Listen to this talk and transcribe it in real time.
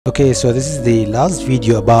Okay, so this is the last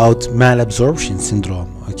video about malabsorption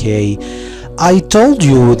syndrome. Okay, I told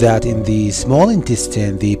you that in the small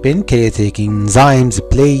intestine the pancreatic enzymes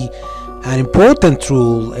play an important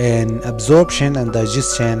role in absorption and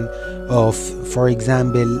digestion of, for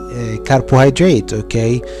example, carbohydrate.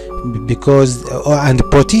 Okay, because and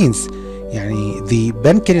proteins. يعني the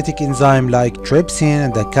pancreatic enzyme like trypsin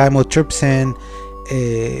and the chymotrypsin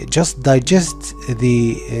just digest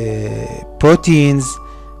the proteins.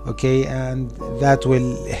 Okay, and that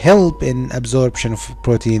will help in absorption of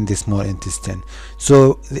protein in the small intestine.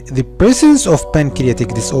 So the presence of pancreatic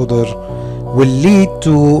disorder will lead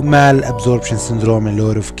to malabsorption syndrome in a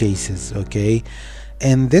lot of cases. Okay,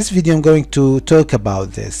 in this video I'm going to talk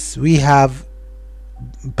about this. We have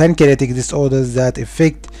pancreatic disorders that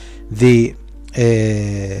affect the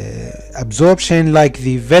absorption, like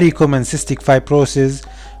the very common cystic fibrosis,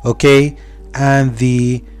 okay, and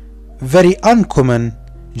the very uncommon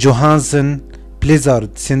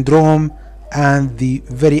Johanson-Blizzard syndrome, and the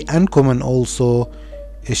very uncommon also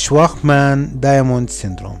scwachman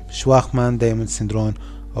syndrome,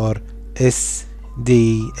 or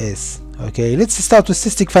SDS. Okay, let's start with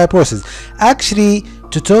cystic fibrosis. Actually,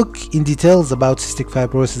 to talk in details about cystic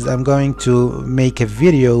fibrosis, I'm going to make a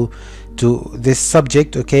video to this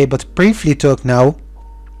subject. Okay, but briefly talk now.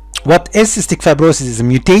 What is cystic fibrosis? Is a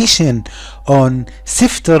mutation on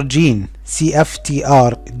CFTR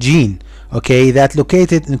gene, okay, that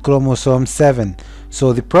located in chromosome 7.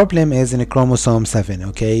 So the problem is in chromosome 7.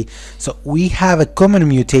 Okay, so we have a common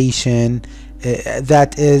mutation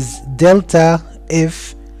that is delta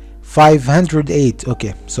F 508.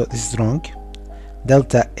 Okay, so this is wrong.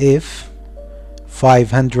 Delta F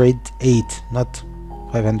 508, not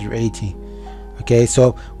 580. Okay,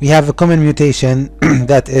 so we have a common mutation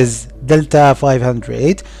that is delta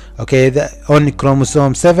 508. Okay, on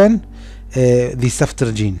chromosome 7, the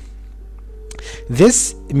CFTR gene.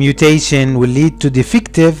 This mutation will lead to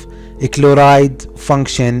defective chloride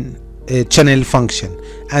function, channel function,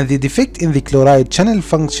 and the defect in the chloride channel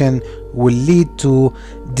function will lead to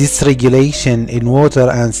dysregulation in water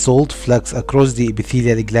and salt flux across the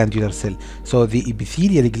epithelial glandular cell. So the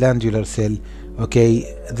epithelial glandular cell, okay,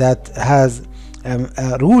 that has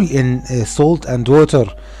a role in salt and water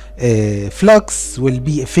flux will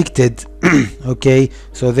be affected. Okay,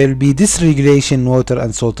 so there will be dysregulation water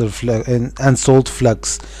and salt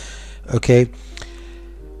flux. Okay,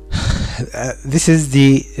 this is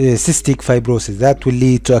the cystic fibrosis that will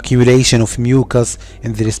lead to accumulation of mucus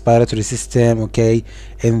in the respiratory system, okay,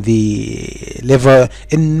 in the liver,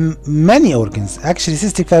 in many organs. Actually,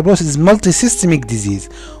 cystic fibrosis is multisystemic disease.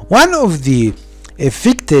 One of the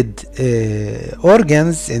affected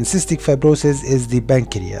organs in cystic fibrosis is the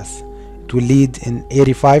pancreas. It will lead in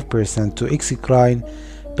 85% to exocrine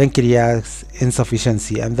pancreas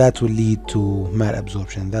insufficiency, and that will lead to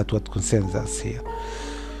malabsorption. That's what concerns us here.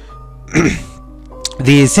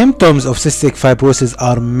 The symptoms of cystic fibrosis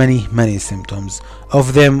are many symptoms.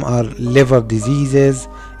 Of them are liver diseases,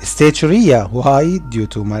 diarrhea. Why? Due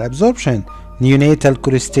to malabsorption. Neonatal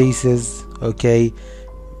cholestasis. Okay,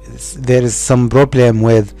 there is some problem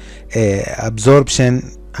with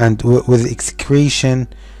absorption and with excretion.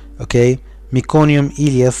 Okay, meconium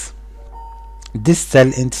ileus,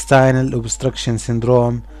 distal intestinal obstruction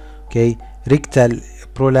syndrome, okay, rectal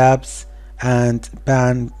prolapse, and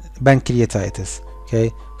pancreatitis.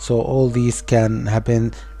 Okay, so all these can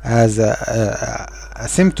happen as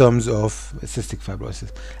symptoms of cystic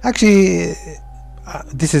fibrosis. Actually,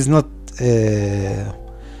 this is not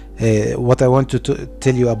what I want to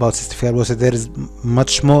tell you about cystic fibrosis. There is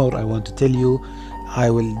much more I want to tell you. I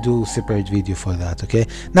will do separate video for that. Okay,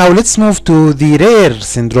 now let's move to the rare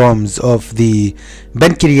syndromes of the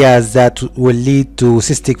pancreas that will lead to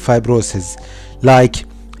cystic fibrosis, like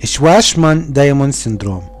Schwachman-Diamond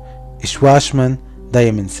syndrome.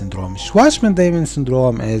 Schwachman-Diamond syndrome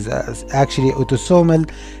is actually autosomal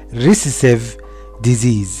recessive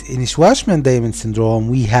disease. In Schwachman-Diamond syndrome,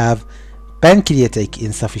 we have pancreatic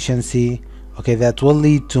insufficiency, okay, that will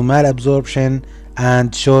lead to malabsorption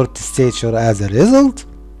and short stature as a result.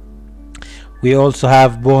 We also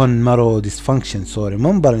have bone marrow dysfunction. So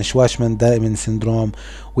remember, in Schwachman-Diamond syndrome,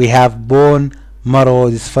 we have bone marrow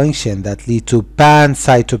dysfunction that lead to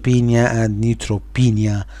pancytopenia and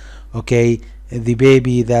neutropenia. Okay, the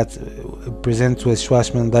baby that presents with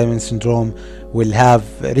Schwachman-Diamond syndrome will have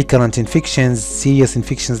recurrent infections, serious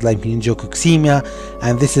infections like meningococcemia,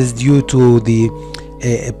 and this is due to the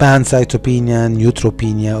pancytopenia and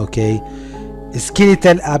neutropenia. Okay,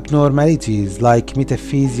 skeletal abnormalities like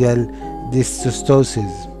metaphyseal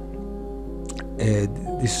dysostosis.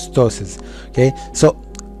 Okay, so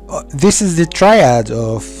this is the triad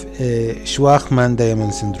of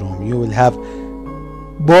Schwachman-Diamond syndrome. You will have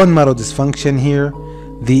bone marrow dysfunction here,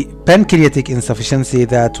 the pancreatic insufficiency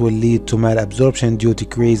that will lead to malabsorption due to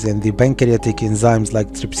decrease in the pancreatic enzymes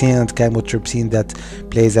like trypsin and chymotrypsin that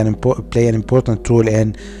play an important role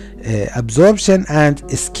in absorption, and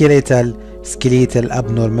skeletal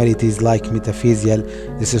abnormalities like metaphyseal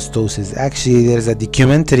dysostosis. Actually, there is a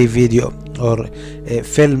documentary video or a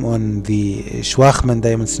film on the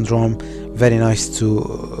Schwachman-Diamond syndrome, very nice to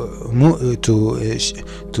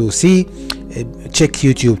see. Check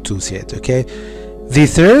YouTube to see it. Okay, the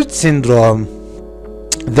third syndrome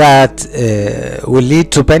that will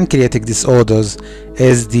lead to pancreatic disorders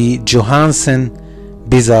is the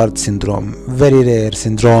Johanson-Blizzard syndrome, very rare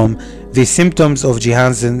syndrome. The symptoms of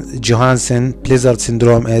Johanson-Blizzard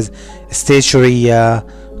syndrome is staturrhea,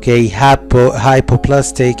 okay,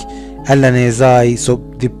 hypoplastic alanesi, so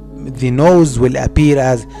the nose will appear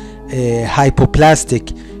as a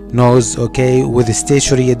hypoplastic nose, okay, with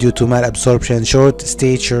staturrhea due to malabsorption, short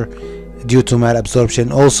stature due to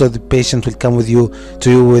malabsorption. Also, the patient will come to you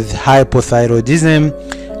with hypothyroidism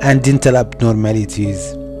and dental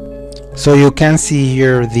abnormalities. So you can see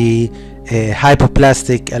here the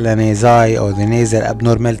hypoplastic alanesi or the nasal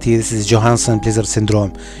abnormality. This is Johanson-Blizzard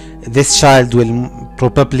syndrome. This child will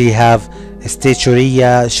probably have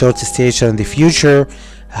staturrhea, short stature in the future,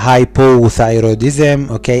 hypothyroidism,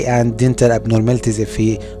 okay, and dental abnormalities if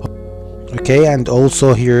he, okay. And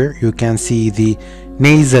also here you can see the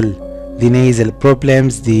nasal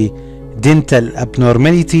problems, the dental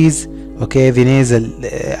abnormalities, okay, the nasal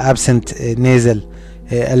absent nasal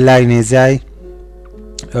alanesi,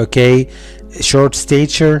 okay, short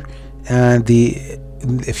stature, and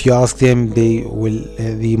if you ask them, they will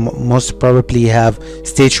most probably have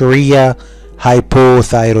staturrhea,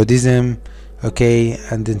 hypothyroidism, okay,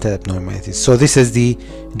 and dental abnormalities. So this is the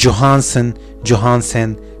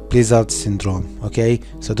Johanson-Blizzard syndrome, okay.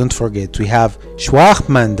 So don't forget, we have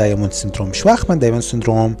Schwachman-Diamond syndrome. Schwachman-Diamond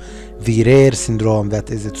syndrome, the rare syndrome that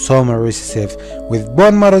is autosomal recessive with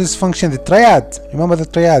bone marrow dysfunction, the triad, remember the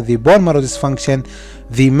triad, the bone marrow dysfunction,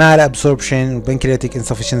 the malabsorption, pancreatic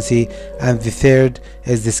insufficiency, and the third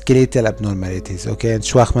is the skeletal abnormalities, okay, and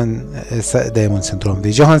Schwachman-Diamond syndrome.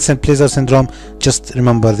 The Johanson-Blizzard syndrome, just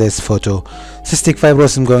remember this photo. Cystic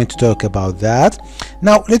fibrosis, I'm going to talk about that.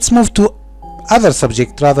 Now let's move to other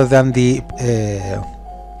subject rather than the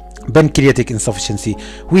pancreatic insufficiency.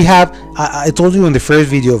 We have, I told you in the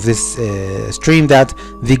first video of this stream that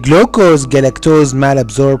the glucose galactose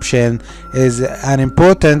malabsorption is an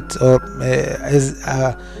important or is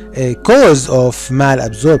a cause of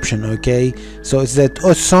malabsorption, okay. So it's that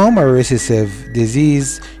autosomal recessive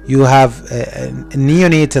disease. You have a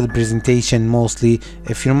neonatal presentation mostly.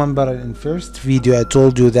 If you remember in first video I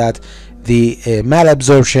told you that the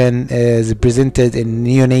malabsorption is presented in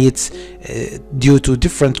neonates due to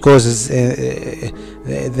different causes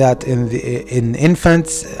that in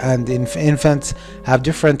infants, and infants have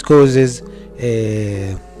different causes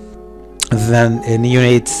than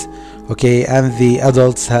neonates, okay, and the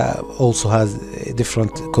adults also has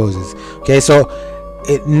different causes, okay. So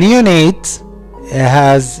neonate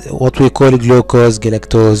has what we call glucose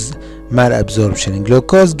galactose malabsorption.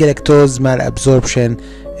 Glucose galactose malabsorption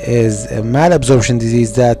is a malabsorption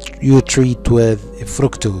disease that you treat with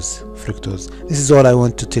fructose. This is all I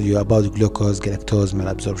want to tell you about glucose galactose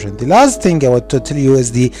malabsorption. The last thing I want to tell you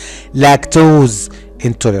is the lactose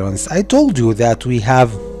intolerance. I told you that we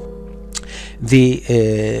have the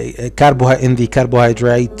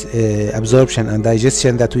carbohydrate absorption and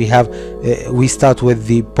digestion, that we have we start with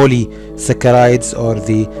the polysaccharides or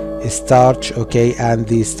the starch, okay, and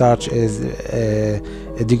the starch is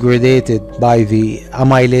degraded by the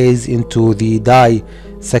amylase into the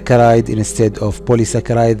disaccharide instead of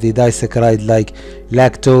polysaccharide, the disaccharide like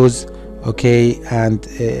lactose, okay, and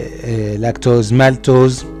lactose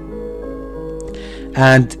maltose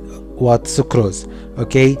and what sucrose,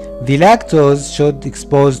 okay. The lactose should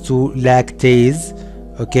expose to lactase,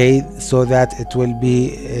 okay, so that it will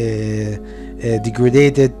be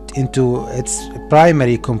degraded into its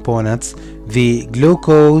primary components, the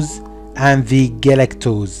glucose and the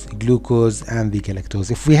galactose.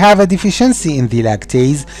 If we have a deficiency in the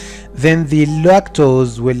lactase, then the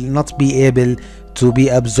lactose will not be able to be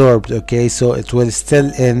absorbed, okay, so it will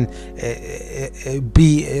still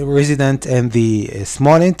be resident in the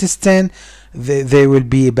small intestine. There will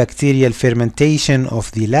be bacterial fermentation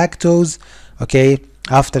of the lactose, okay.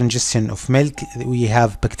 After ingestion of milk, we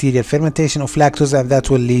have bacterial fermentation of lactose, and that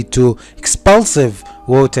will lead to expulsive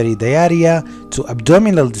watery diarrhea, to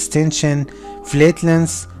abdominal distension,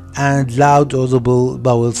 flatulence, and loud audible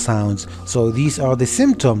bowel sounds. So these are the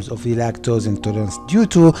symptoms of the lactose intolerance due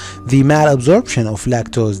to the malabsorption of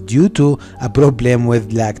lactose due to a problem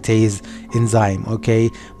with lactase enzyme. Okay,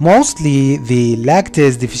 mostly the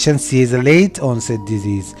lactase deficiency is a late onset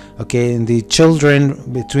disease, okay, in the children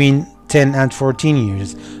between 10 and 14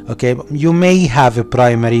 years. Okay, you may have a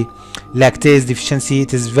primary lactase deficiency.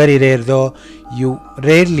 It is very rare though. You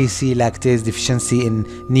rarely see lactase deficiency in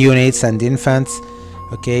neonates and infants.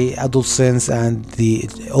 Okay, adolescents and the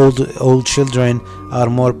old children are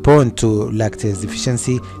more prone to lactase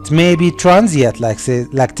deficiency. It may be transient, like say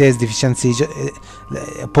lactase deficiency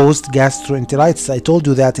post gastroenteritis. I told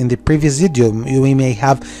you that in the previous video. We may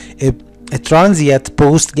have a transient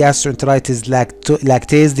post gastroenteritis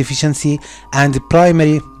lactase deficiency and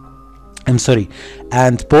primary and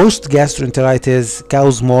post gastroenteritis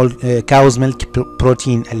cow's milk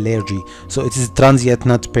protein allergy. So it is transient,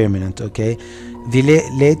 not permanent. Okay, the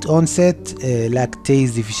late onset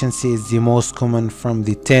lactase deficiency is the most common from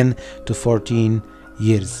the 10 to 14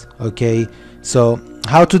 years. Okay, so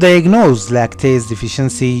how to diagnose lactase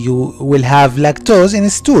deficiency? You will have lactose in a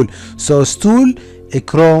stool. So stool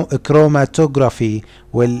chromatography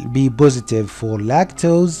will be positive for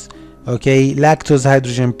lactose. Okay, lactose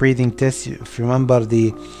hydrogen breathing test. If you remember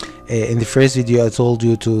the in the first video I told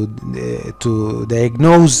you to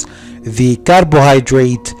diagnose the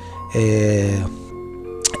carbohydrate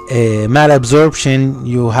malabsorption,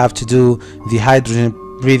 you have to do the hydrogen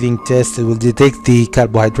breathing test. It will detect the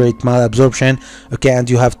carbohydrate malabsorption. Okay, and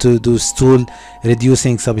you have to do stool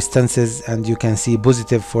reducing substances, and you can see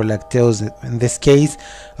positive for lactose in this case.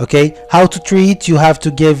 Okay, how to treat? You have to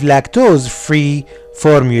give lactose free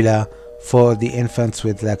formula for the infants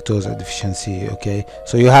with lactose deficiency. Okay,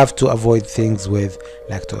 so you have to avoid things with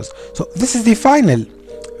lactose. So this is the final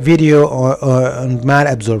video on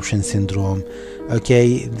malabsorption syndrome.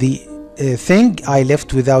 Okay, the thing I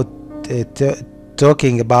left without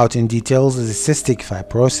talking about in details is cystic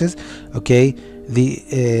fibrosis. Okay, the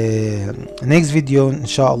next video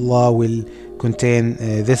inshallah will contain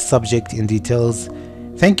this subject in details.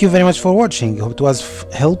 Thank you very much for watching. Hope it was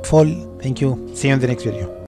helpful. Thank you. See you in the next video.